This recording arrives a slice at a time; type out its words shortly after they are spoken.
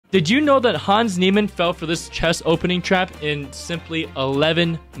Did you know that Hans Niemann fell for this chess opening trap in simply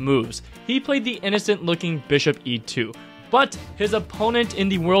 11 moves? He played the innocent-looking bishop e2, but his opponent in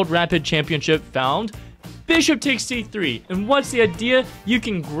the World Rapid Championship found bishop takes c3. And what's the idea? You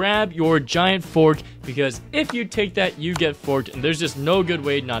can grab your giant fork, because if you take that, you get forked, and there's just no good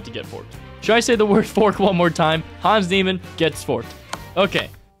way not to get forked. Should I say the word fork one more time? Hans Niemann gets forked. Okay,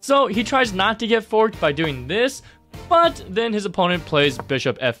 so he tries not to get forked by doing this, but then his opponent plays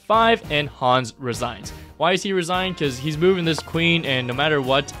bishop f5 and Hans resigns. Why is he resigning? Because he's moving this queen, and no matter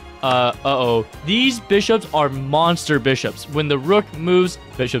what, these bishops are monster bishops. When the rook moves,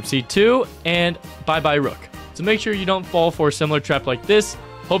 bishop c2, and bye-bye rook. So make sure you don't fall for a similar trap like this.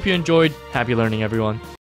 Hope you enjoyed. Happy learning, everyone.